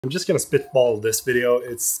I'm just gonna spitball this video.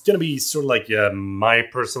 It's gonna be sort of like my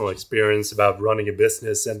personal experience about running a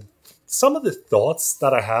business and some of the thoughts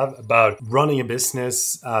that I have about running a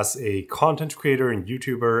business as a content creator and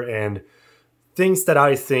YouTuber, and things that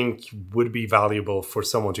I think would be valuable for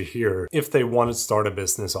someone to hear if they want to start a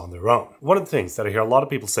business on their own. One of the things that I hear a lot of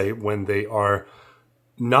people say when they are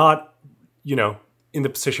not, in the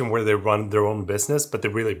position where they run their own business, but they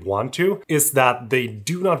really want to, is that they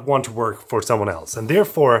do not want to work for someone else. And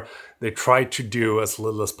therefore, they try to do as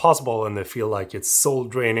little as possible and they feel like it's soul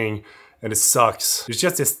draining and it sucks. There's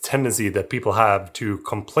just this tendency that people have to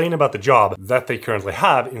complain about the job that they currently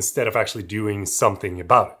have instead of actually doing something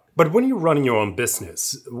about it. But when you're running your own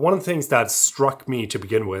business, one of the things that struck me to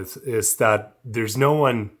begin with is that there's no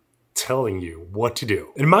one telling you what to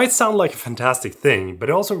do. It might sound like a fantastic thing, but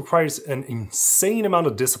it also requires an insane amount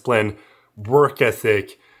of discipline, work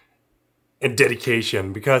ethic, and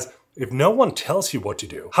dedication, because if no one tells you what to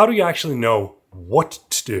do, how do you actually know what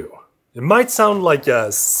to do? It might sound like a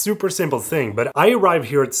super simple thing, but I arrive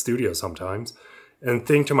here at the studio sometimes and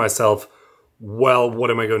think to myself, well, what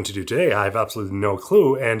am I going to do today? I have absolutely no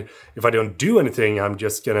clue. And if I don't do anything, I'm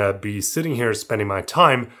just gonna be sitting here spending my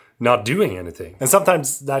time not doing anything. And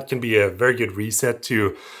sometimes that can be a very good reset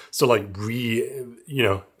to sort of like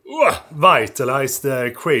vitalize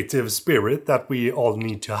the creative spirit that we all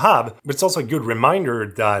need to have. But it's also a good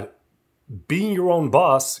reminder that being your own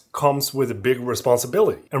boss comes with a big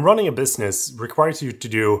responsibility. And running a business requires you to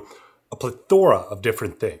do a plethora of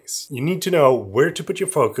different things. You need to know where to put your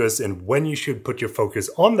focus and when you should put your focus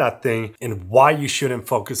on that thing, and why you shouldn't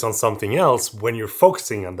focus on something else when you're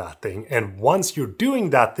focusing on that thing. And once you're doing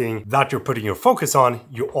that thing that you're putting your focus on,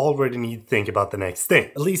 you already need to think about the next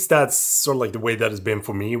thing. At least that's sort of like the way that has been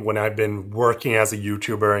for me when I've been working as a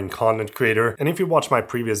YouTuber and content creator. And if you watch my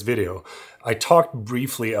previous video, I talked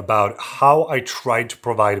briefly about how I tried to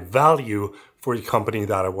provide value for the company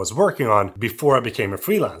that I was working on before I became a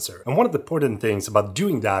freelancer. And one of the important things about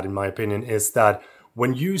doing that, in my opinion, is that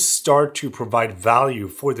when you start to provide value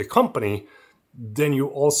for the company, then you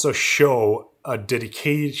also show a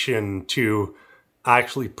dedication to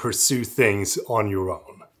actually pursue things on your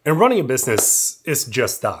own. And running a business is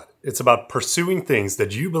just that. It's about pursuing things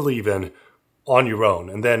that you believe in on your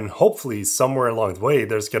own. And then hopefully somewhere along the way,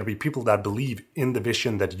 there's going to be people that believe in the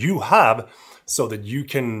vision that you have, so that you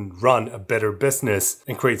can run a better business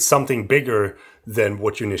and create something bigger than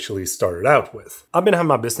what you initially started out with. I've been having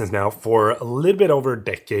my business now for a little bit over a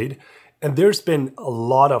decade, and there's been a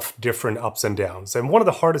lot of different ups and downs. And one of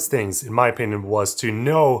the hardest things, in my opinion, was to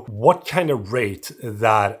know what kind of rate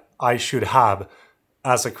that I should have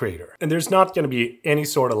as a creator. And there's not going to be any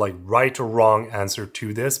sort of like right or wrong answer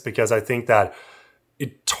to this, because I think that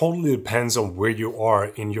it totally depends on where you are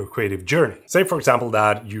in your creative journey. Say, for example,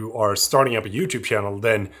 that you are starting up a YouTube channel,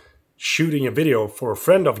 then shooting a video for a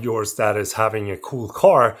friend of yours that is having a cool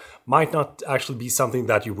car might not actually be something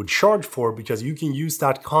that you would charge for, because you can use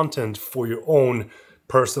that content for your own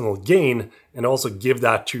personal gain and also give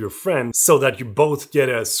that to your friend so that you both get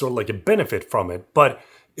a sort of like a benefit from it. But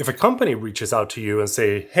if a company reaches out to you and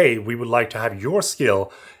say, hey, we would like to have your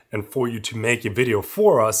skill and for you to make a video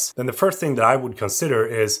for us, then the first thing that I would consider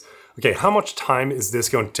is, okay, how much time is this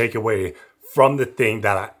going to take away from the thing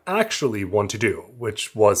that I actually want to do,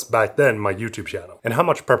 which was back then my YouTube channel? And how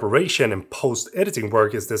much preparation and post-editing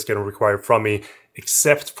work is this going to require from me,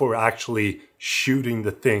 except for actually shooting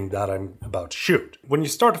the thing that I'm about to shoot? When you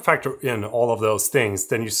start to factor in all of those things,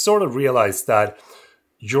 then you sort of realize that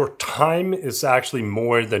your time is actually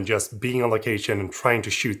more than just being on location and trying to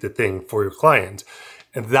shoot the thing for your client.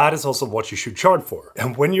 And that is also what you should charge for.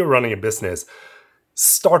 And when you're running a business,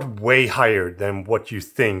 start way higher than what you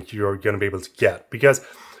think you're going to be able to get. Because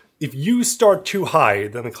if you start too high,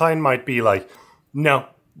 then the client might be like, no,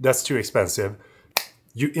 that's too expensive.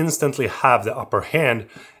 You instantly have the upper hand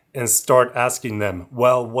and start asking them,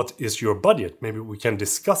 well, what is your budget? Maybe we can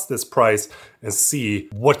discuss this price and see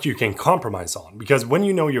what you can compromise on. Because when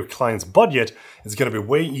you know your client's budget, it's going to be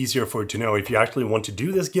way easier for you to know if you actually want to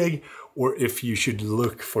do this gig or if you should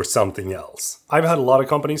look for something else. I've had a lot of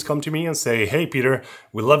companies come to me and say, hey, Peter,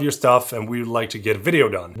 we love your stuff and we would like to get a video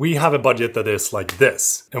done. We have a budget that is like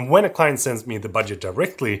this. And when a client sends me the budget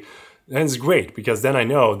directly, then it's great, because then I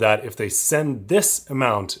know that if they send this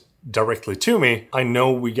amount directly to me, I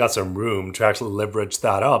know we got some room to actually leverage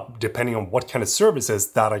that up depending on what kind of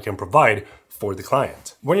services that I can provide for the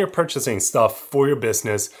client. When you're purchasing stuff for your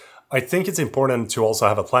business, I think it's important to also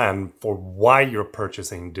have a plan for why you're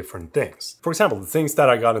purchasing different things. For example, the things that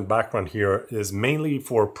I got in the background here is mainly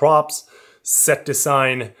for props, set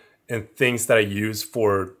design, and things that I use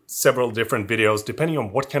for several different videos, depending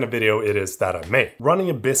on what kind of video it is that I make. Running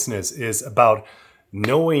a business is about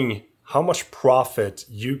knowing how much profit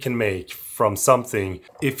you can make from something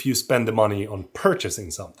if you spend the money on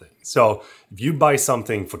purchasing something. So if you buy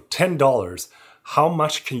something for $10, how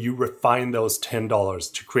much can you refine those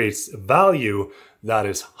 $10 to create a value that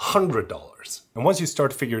is $100? And once you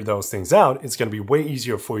start to figure those things out, it's going to be way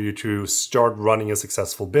easier for you to start running a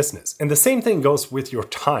successful business. And the same thing goes with your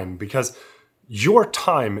time, because your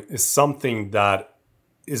time is something that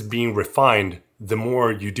is being refined the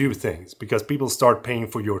more you do things, because people start paying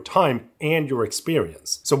for your time and your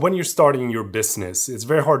experience. So when you're starting your business, it's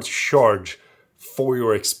very hard to charge for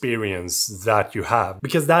your experience that you have,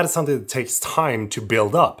 because that is something that takes time to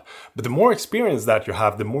build up. But the more experience that you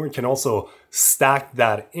have, the more you can also stack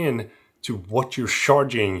that in to what you're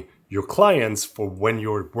charging your clients for when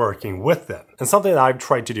you're working with them. And something that I've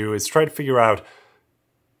tried to do is try to figure out,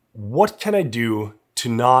 what can I do to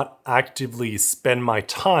not actively spend my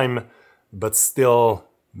time but still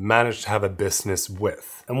manage to have a business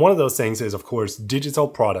with? And one of those things is, of course, digital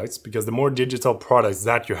products, because the more digital products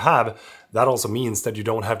that you have, that also means that you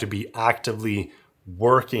don't have to be actively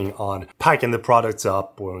working on packing the products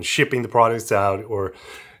up or shipping the products out or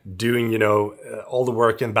doing, all the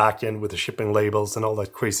work in back end with the shipping labels and all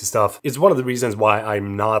that crazy stuff. It's one of the reasons why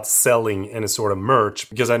I'm not selling any sort of merch,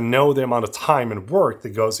 because I know the amount of time and work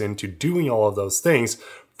that goes into doing all of those things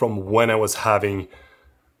from when I was having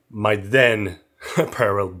my then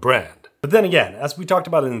apparel brand. But then again, as we talked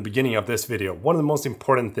about in the beginning of this video, one of the most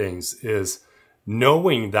important things is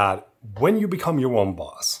knowing that when you become your own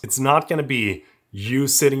boss, it's not going to be you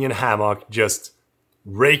sitting in a hammock just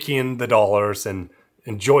raking in the dollars and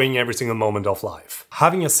enjoying every single moment of life.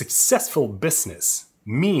 Having a successful business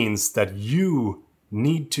means that you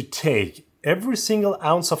need to take every single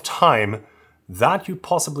ounce of time that you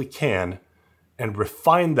possibly can and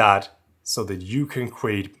refine that so that you can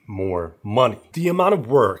create more money. The amount of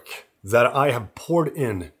work that I have poured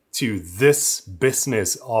in to this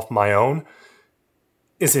business of my own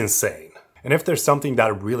is insane. And if there's something that I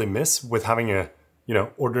really miss with having a,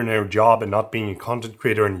 ordinary job and not being a content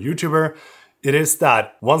creator and YouTuber, it is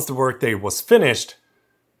that once the workday was finished,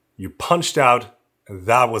 you punched out and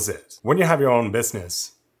that was it. When you have your own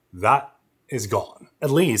business, that is gone.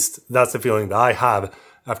 At least that's the feeling that I have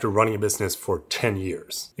after running a business for 10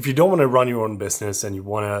 years. If you don't want to run your own business and you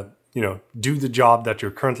want to, do the job that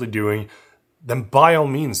you're currently doing, then by all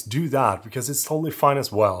means do that, because it's totally fine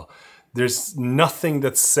as well. There's nothing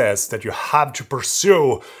that says that you have to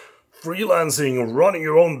pursue freelancing, running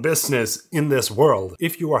your own business in this world.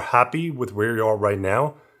 If you are happy with where you are right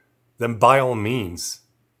now, then by all means,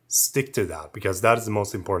 stick to that, because that is the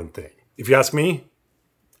most important thing. If you ask me,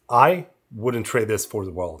 I wouldn't trade this for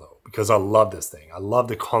the world though, because I love this thing. I love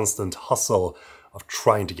the constant hustle of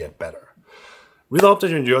trying to get better. Really hope that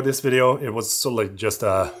you enjoyed this video. It was sort of like just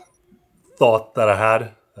a thought that I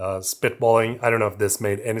had, spitballing. I don't know if this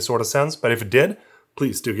made any sort of sense, but if it did,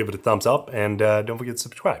 please do give it a thumbs up and don't forget to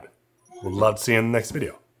subscribe. We'd love to see you in the next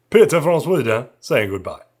video. Peter från Sweden saying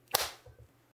goodbye.